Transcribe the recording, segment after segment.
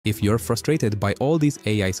If you're frustrated by all these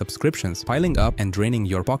AI subscriptions piling up and draining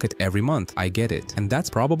your pocket every month, I get it. And that's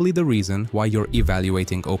probably the reason why you're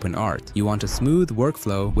evaluating Openart. You want a smooth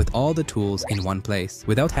workflow with all the tools in one place,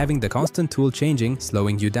 without having the constant tool changing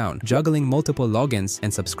slowing you down, juggling multiple logins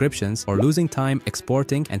and subscriptions, or losing time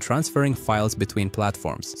exporting and transferring files between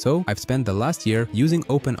platforms. So I've spent the last year using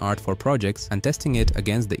Openart for projects and testing it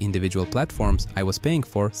against the individual platforms I was paying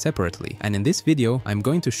for separately. And in this video, I'm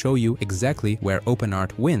going to show you exactly where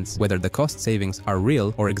Openart wins, whether the cost savings are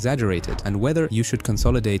real or exaggerated, and whether you should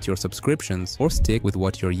consolidate your subscriptions or stick with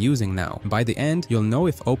what you're using now. By the end, you'll know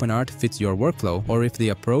if Openart fits your workflow or if the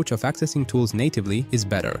approach of accessing tools natively is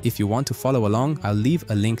better. If you want to follow along, I'll leave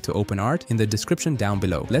a link to Openart in the description down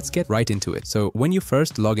below. Let's get right into it. So when you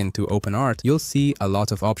first log into Openart, you'll see a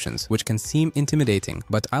lot of options, which can seem intimidating,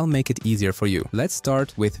 but I'll make it easier for you. Let's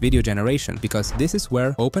start with video generation, because this is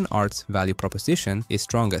where Openart's value proposition is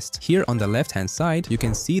strongest. Here on the left-hand side, you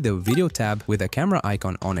can see the video tab with a camera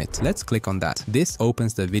icon on it. Let's click on that. This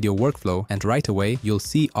opens the video workflow, and right away you'll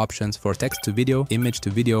see options for text to video, image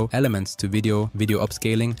to video, elements to video, video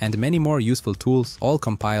upscaling, and many more useful tools, all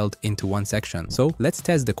compiled into one section. So let's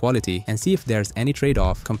test the quality and see if there's any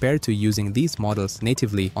trade-off compared to using these models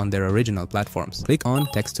natively on their original platforms. Click on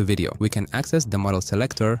text to video. We can access the model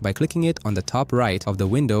selector by clicking it on the top right of the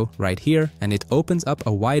window right here, and it opens up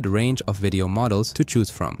a wide range of video models to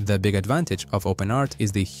choose from. The big advantage of Openart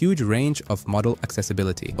is the huge range of model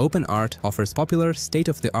accessibility. Openart offers popular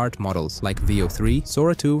state-of-the-art models like Veo 3,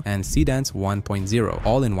 Sora 2, and Seedance 1.0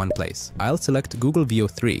 all in one place. I'll select Google Veo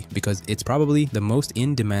 3 because it's probably the most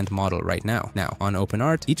in-demand model right now. Now, on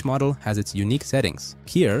Openart, each model has its unique settings.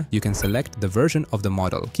 Here, you can select the version of the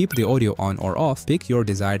model, keep the audio on or off, pick your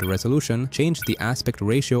desired resolution, change the aspect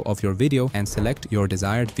ratio of your video, and select your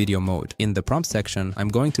desired video mode. In the prompt section, I'm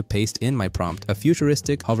going to paste in my prompt: a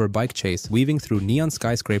futuristic hover bike chase weaving through neon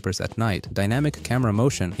skyscrapers at night, dynamic camera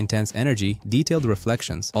motion, intense energy, detailed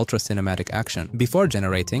reflections, ultra cinematic action. Before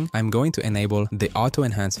generating, I'm going to enable the auto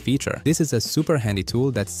enhance feature. This is a super handy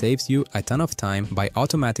tool that saves you a ton of time by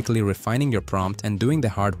automatically refining your prompt and doing the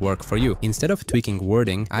hard work for you. Instead of tweaking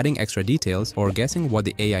wording, adding extra details, or guessing what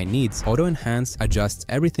the AI needs, auto enhance adjusts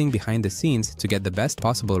everything behind the scenes to get the best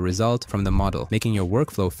possible result from the model, making your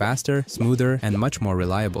workflow faster, smoother, and much more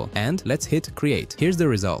reliable. And let's hit create. Here's the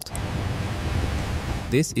result.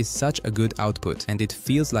 This is such a good output, and it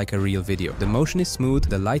feels like a real video. The motion is smooth,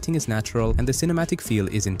 the lighting is natural, and the cinematic feel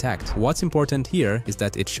is intact. What's important here is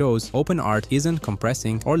that it shows Openart isn't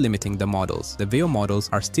compressing or limiting the models. The Veo models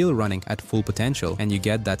are still running at full potential, and you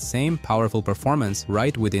get that same powerful performance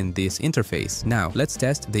right within this interface. Now, let's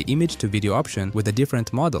test the image to video option with a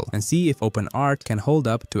different model and see if Openart can hold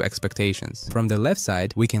up to expectations. From the left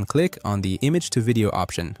side, we can click on the image to video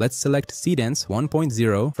option. Let's select Seedance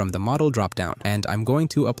 1.0 from the model dropdown, and I'm going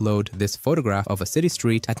to upload this photograph of a city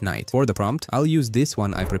street at night. For the prompt, I'll use this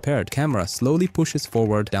one I prepared. Camera slowly pushes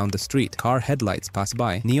forward down the street. Car headlights pass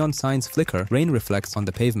by. Neon signs flicker. Rain reflects on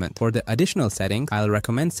the pavement. For the additional settings, I'll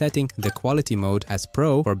recommend setting the quality mode as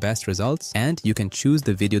Pro for best results, and you can choose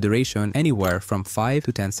the video duration anywhere from 5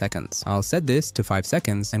 to 10 seconds. I'll set this to 5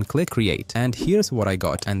 seconds and click create. And here's what I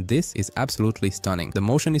got, and this is absolutely stunning. The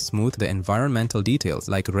motion is smooth, the environmental details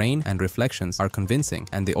like rain and reflections are convincing,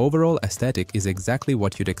 and the overall aesthetic is exactly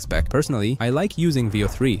what you'd expect. Personally, I like using Veo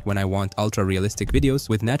 3 when I want ultra-realistic videos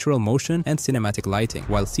with natural motion and cinematic lighting,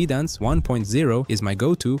 while Seedance 1.0 is my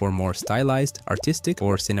go-to for more stylized, artistic,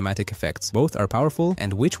 or cinematic effects. Both are powerful,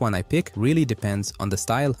 and which one I pick really depends on the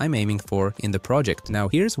style I'm aiming for in the project. Now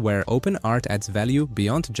here's where Openart adds value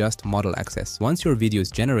beyond just model access. Once your video is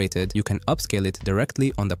generated, you can upscale it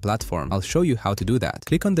directly on the platform. I'll show you how to do that.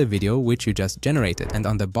 Click on the video which you just generated, and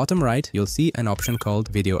on the bottom right, you'll see an option called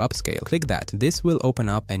Video Upscale. Click that. This will open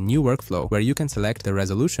up a new workflow where you can select the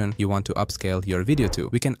resolution you want to upscale your video to.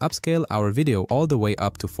 We can upscale our video all the way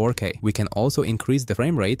up to 4K. We can also increase the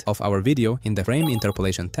frame rate of our video in the frame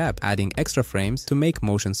interpolation tab, adding extra frames to make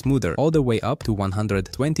motion smoother, all the way up to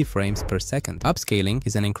 120 frames per second. Upscaling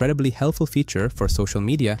is an incredibly helpful feature for social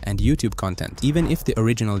media and YouTube content. Even if the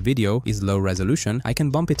original video is low resolution, I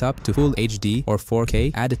can bump it up to full HD or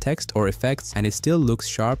 4K, add a text or effects, and it still looks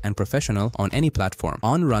sharp and professional on any platform,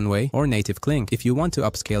 on Runway or Native Kling. If you want to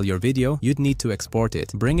upscale your video, you'd need to export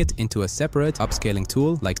it, bring it into a separate upscaling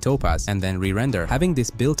tool like Topaz, and then re-render. Having this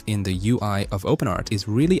built in the UI of Openart is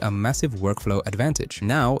really a massive workflow advantage.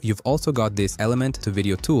 Now, you've also got this element to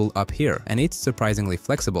video tool up here, and it's surprisingly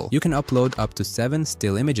flexible. You can upload up to 7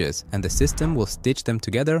 still images, and the system will stitch them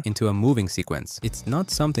together into a moving sequence. It's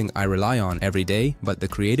not something I rely on every day, but the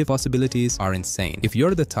creative possibilities are insane. If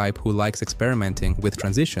you're the type who likes experimenting with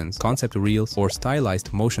transitions, concept reels, or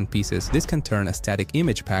stylized motion pieces, this can turn a static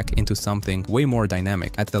image pack into something way more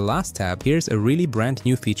dynamic. At the last tab, here's a really brand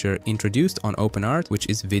new feature introduced on Openart, which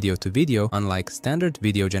is video to video. Unlike standard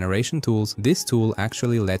video generation tools, this tool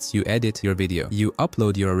actually lets you edit your video. You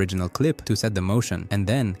upload your original clip to set the motion and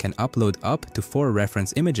then can upload up to 4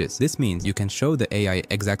 reference images. This means you can show the AI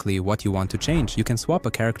exactly what you want to change. You can swap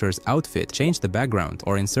a character's outfit, change the background,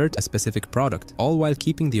 or insert a specific product, all while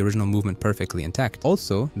keeping the original movement perfectly intact.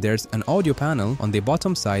 Also, there's an audio panel on the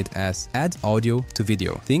bottom side as Add Audio to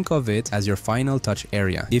Video. Think of it as your final touch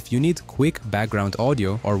area. If you need quick background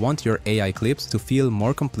audio or want your AI clips to feel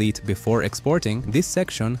more complete before exporting, this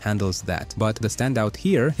section handles that. But the standout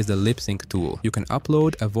here is the lip sync tool. You can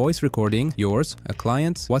upload a voice recording, yours, a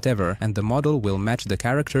client's, whatever, and the model will match the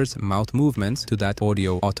character's mouth movements to that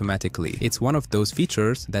audio automatically. It's one of those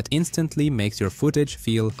features that instantly makes your footage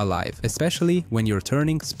feel alive, especially when you're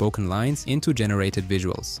turning spoken lines into generated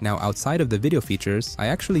visuals. Now, outside of the video features, I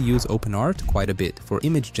actually use Openart quite a bit for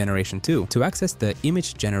image generation too. To access the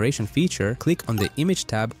image generation feature, click on the image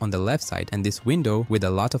tab on the left side, and this window with a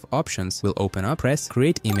lot of options will open up. Press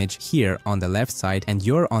create image here on the left side and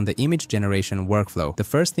you're on the image generation workflow. The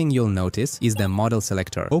first thing you'll notice is the model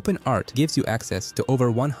selector. Openart gives you access to over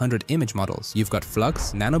 100 image models. You've got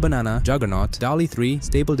Flux, Nano Banana, Juggernaut, DALL-E 3,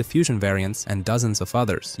 Stable Diffusion variants, and dozens of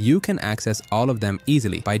others. You can access all of them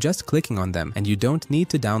easily by just clicking on them, and you don't need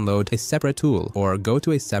to download a separate tool or go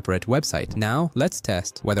to a separate website. Now, let's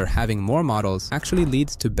test whether having more models actually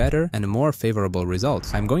leads to better and more favorable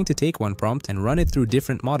results. I'm going to take one prompt and run it through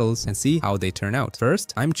different models and see how they turn out.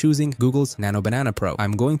 First, I'm choosing Google's Nano Banana Pro.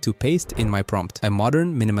 I'm going to paste in my prompt: a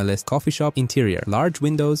modern minimalist coffee shop interior, large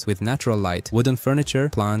windows with natural light, wooden furniture,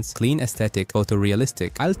 plants, clean aesthetic,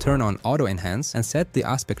 photorealistic. I'll turn on auto enhance and set the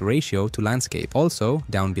aspect ratio to landscape. Also,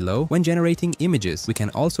 down below, when generating images, we can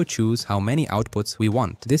also choose how many outputs we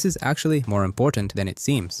want. This is actually more important than it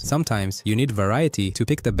seems. Sometimes you need variety to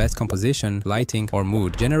pick the best composition, lighting, or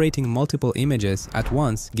mood. Generating multiple images at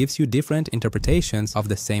once gives you different interpretations of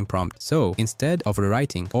the same prompt. So, instead of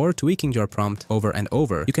rewriting or tweaking your prompt over and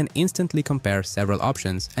over, you can instantly compare several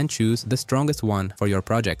options and choose the strongest one for your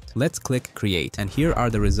project. Let's click create, and here are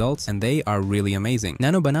the results, and they are really amazing.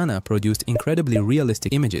 Nano Banana produced incredibly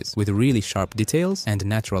realistic images with really sharp details and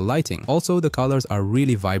natural lighting. Also, the colors are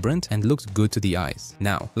really vibrant and looks good to the eyes.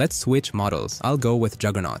 Now, let's switch models. I'll go with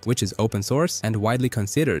Juggernaut, which is open source and widely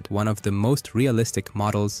considered one of the most realistic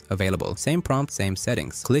models available. Same prompt, same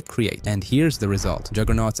settings. Click create, and here's the result.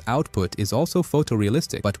 Juggernaut's output is also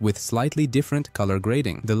photorealistic, but with slightly different color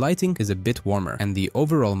grading. The lighting is a bit warmer, and the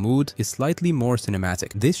overall mood is slightly more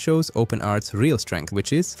cinematic. This shows Openart's real strength,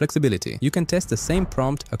 which is flexibility. You can test the same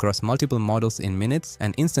prompt across multiple models in minutes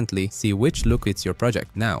and instantly see which look fits your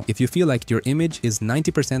project. Now, if you feel like your image is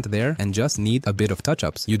 90% there and just need a bit of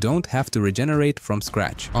touch-ups, you don't have to regenerate from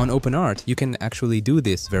scratch. On Openart, you can actually do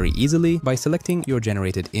this very easily by selecting your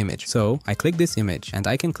generated image. So I click this image and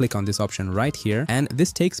I can click on this option right here, and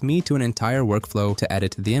this takes me to an entire workflow to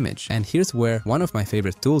edit the image. And here's where one of my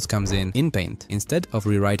favorite tools comes in Paint. Instead of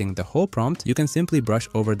rewriting the whole prompt, you can simply brush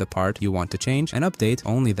over the part you want to change and update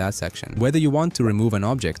only that section. Whether you want to remove an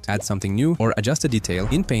object, add something new, or adjust a detail,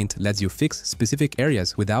 Paint lets you fix specific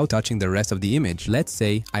areas without touching the rest of the image. Let's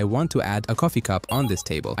say I want to add a coffee cup on this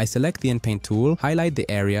table. I select the Paint tool, highlight the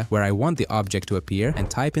area where I want the object to appear, and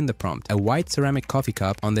type in the prompt: a white ceramic coffee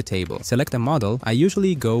cup on the table. Select a model. I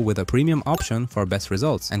usually go with a premium option for best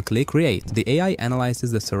results and click create. The AI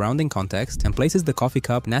analyzes the surrounding context and places the coffee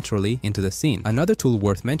cup naturally into the scene. Another tool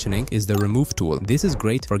worth mentioning is the remove tool. This is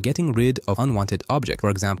great for getting rid of unwanted objects. For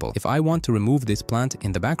example, if I want to remove this plant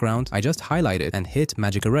in the background, I just highlight it and hit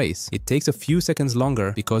magic erase. It takes a few seconds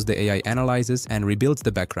longer because the AI analyzes and rebuilds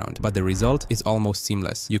the background, but the result is almost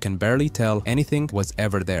seamless. You can barely tell anything was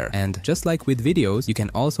ever there. And just like with videos, you can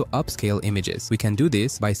also upscale images. We can do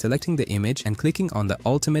this by selecting the image and clicking on the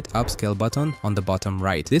ultimate upscale button on the bottom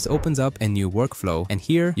right. This opens up a new workflow, and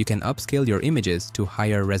here you can upscale your images to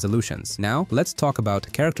higher resolutions. Now, let's talk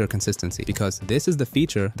about character consistency, because this is the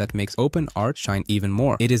feature that makes Openart shine even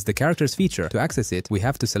more. It is the characters feature. To access it, we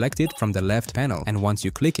have to select it from the left panel, and once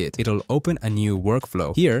you click it, it'll open a new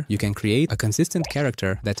workflow. Here, you can create a consistent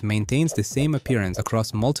character that maintains the same appearance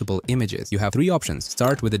across multiple images. You have three options: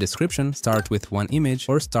 start with a description, start with one image,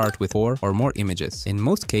 or start with 4 or more images. In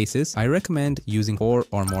most cases, I recommend using 4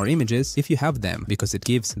 or more images if you have them, because it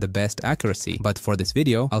gives the best accuracy. But for this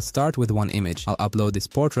video, I'll start with one image. I'll upload this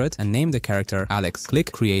portrait and name the character Alex.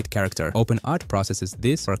 Click create character. Openart processes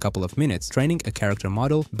this for a couple of minutes, training a character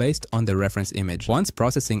model based on the reference image. Once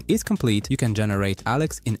processing is complete, you can generate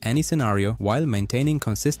Alex in any scenario while maintaining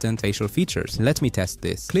consistent facial features. Let me test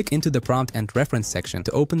this. Click into the prompt and reference section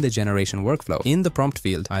to open the generation workflow. In the prompt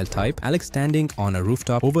field, I'll type Alex standing on a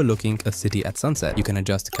rooftop overlooking a city at sunset. You can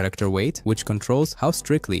adjust character weight, which controls how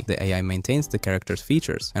strictly the AI maintains the character's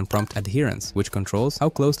features, and prompt adherence, which controls how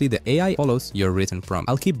closely the AI follows your written prompt.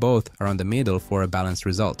 I'll keep both around the middle for a balanced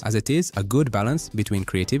result, as it is a good balance between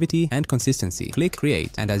creativity and consistency. Click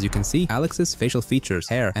create, and as you can see, Alex's facial features,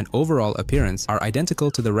 hair, and overall appearance are identical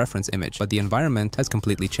to the reference image, but the environment has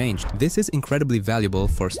completely changed. This is incredibly valuable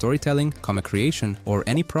for storytelling, comic creation, or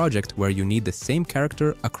any project where you need the same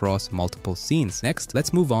character across multiple scenes. Next,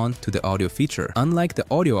 let's move on to the audio feature. Unlike the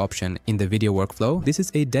audio option in the video workflow, this is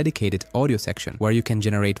a dedicated audio section where you can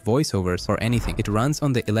generate voiceovers for anything. It runs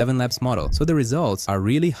on the 11 Labs model, so the results are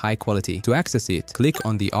really high quality. To access it, click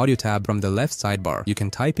on the audio tab from the left sidebar. You can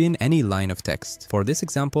type in any line of text. For this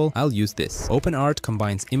example, I'll use this. Openart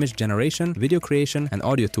combines image generation, video creation, and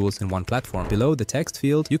audio tools in one platform. Below the text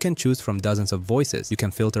field, you can choose from dozens of voices. You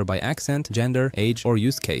can filter by accent, gender, age, or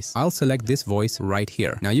use case. I'll select this voice right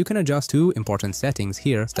here. Now you can adjust two important settings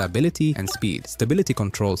here: stability and speed. Stability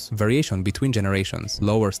controls variation between generations.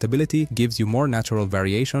 Lower stability gives you more natural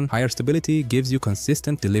variation. Higher stability gives you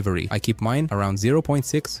consistent delivery. I keep mine around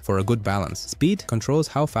 0.6 for a good balance. Speed controls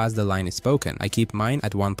how fast the line is spoken. I keep mine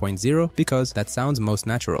at 1.0 because that sounds most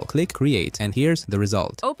natural. Click create, and here's the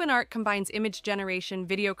result. Openart combines image generation,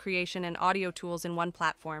 video creation, and audio tools in one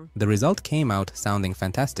platform. The result came out sounding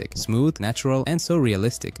fantastic, smooth, natural, and so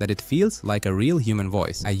realistic that it feels like a real human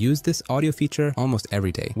voice. I use this audio feature almost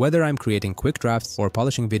every day. Whether I'm creating quick drafts or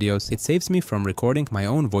polishing videos, it saves me from recording my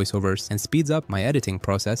own voiceovers and speeds up my editing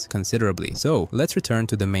process considerably. So let's return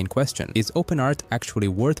to the main question. Is Openart actually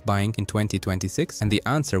worth buying in 2026? And the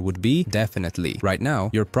answer would be definitely. Right now,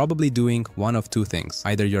 you're probably doing one of two things.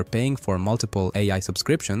 Either you're paying for multiple AI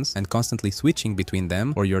subscriptions and constantly switching between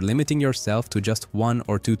them, or you're limiting yourself to just one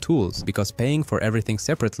or two tools because paying for everything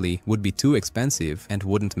separately would be too expensive and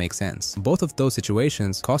wouldn't make sense. Both of those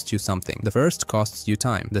situations cost you something. The first costs you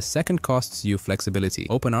time. The second costs you flexibility.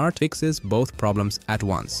 Openart fixes both problems at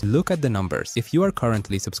once. Look at the numbers. If you are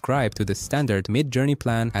currently subscribed to the standard mid-journey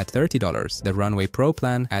plan at $30, the Runway Pro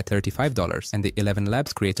plan at $35, and the 11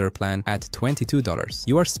 Labs Creator plan at $22,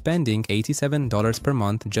 you are spending $87 per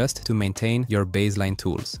month just to maintain your baseline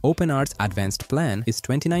tools. Openart's advanced plan is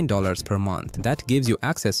 $29 per month. That gives you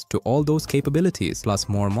access to all those capabilities plus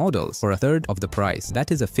more models for a third of the price.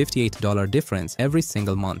 That is a $58 difference every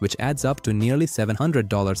single month, which adds up to nearly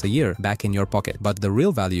 $700 a year back in your pocket. But the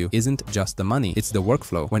real value isn't just the money, it's the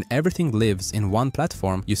workflow. When everything lives in one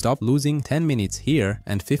platform, you stop losing 10 minutes here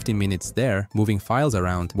and 15 minutes there, moving files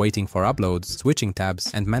around, waiting for uploads, switching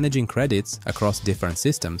tabs, and managing credits across different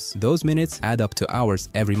systems. Those minutes add up to hours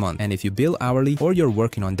every month, and if you bill hourly or you're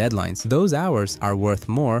working on deadlines, those hours are worth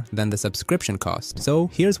more than the subscription cost. So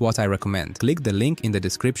here's what I recommend. Click the link in the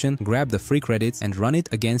description, grab the free credits, and run it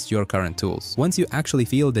against your current tools. Once you actually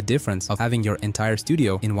feel the difference of having your entire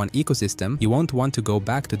studio in one ecosystem, you won't want to go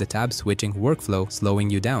back to the tab switching workflow slowing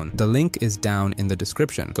you down. The link is down in the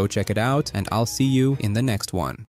description. Go check it out, and I'll see you in the next one.